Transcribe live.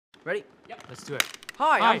Ready? Yep. Let's do it.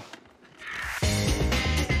 Hi. Hi.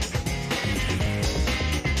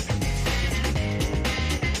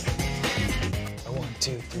 One,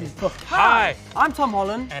 two, three, four. Hi. I'm Tom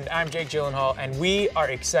Holland. And I'm Jake Gyllenhaal, and we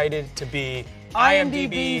are excited to be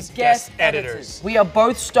IMDb's guest editors. We are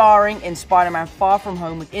both starring in Spider-Man Far From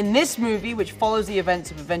Home. In this movie, which follows the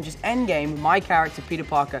events of Avengers Endgame, my character, Peter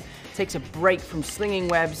Parker, takes a break from slinging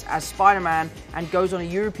webs as Spider-Man and goes on a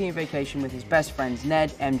European vacation with his best friends,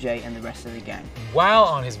 Ned, MJ, and the rest of the gang. While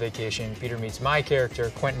on his vacation, Peter meets my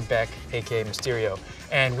character, Quentin Beck, aka Mysterio,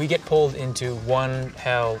 and we get pulled into one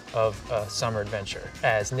hell of a summer adventure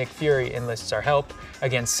as Nick Fury enlists our help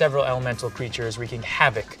against several elemental creatures wreaking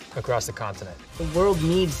havoc across the continent. The world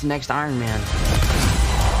needs the next Iron Man.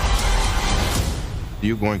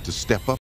 You're going to step up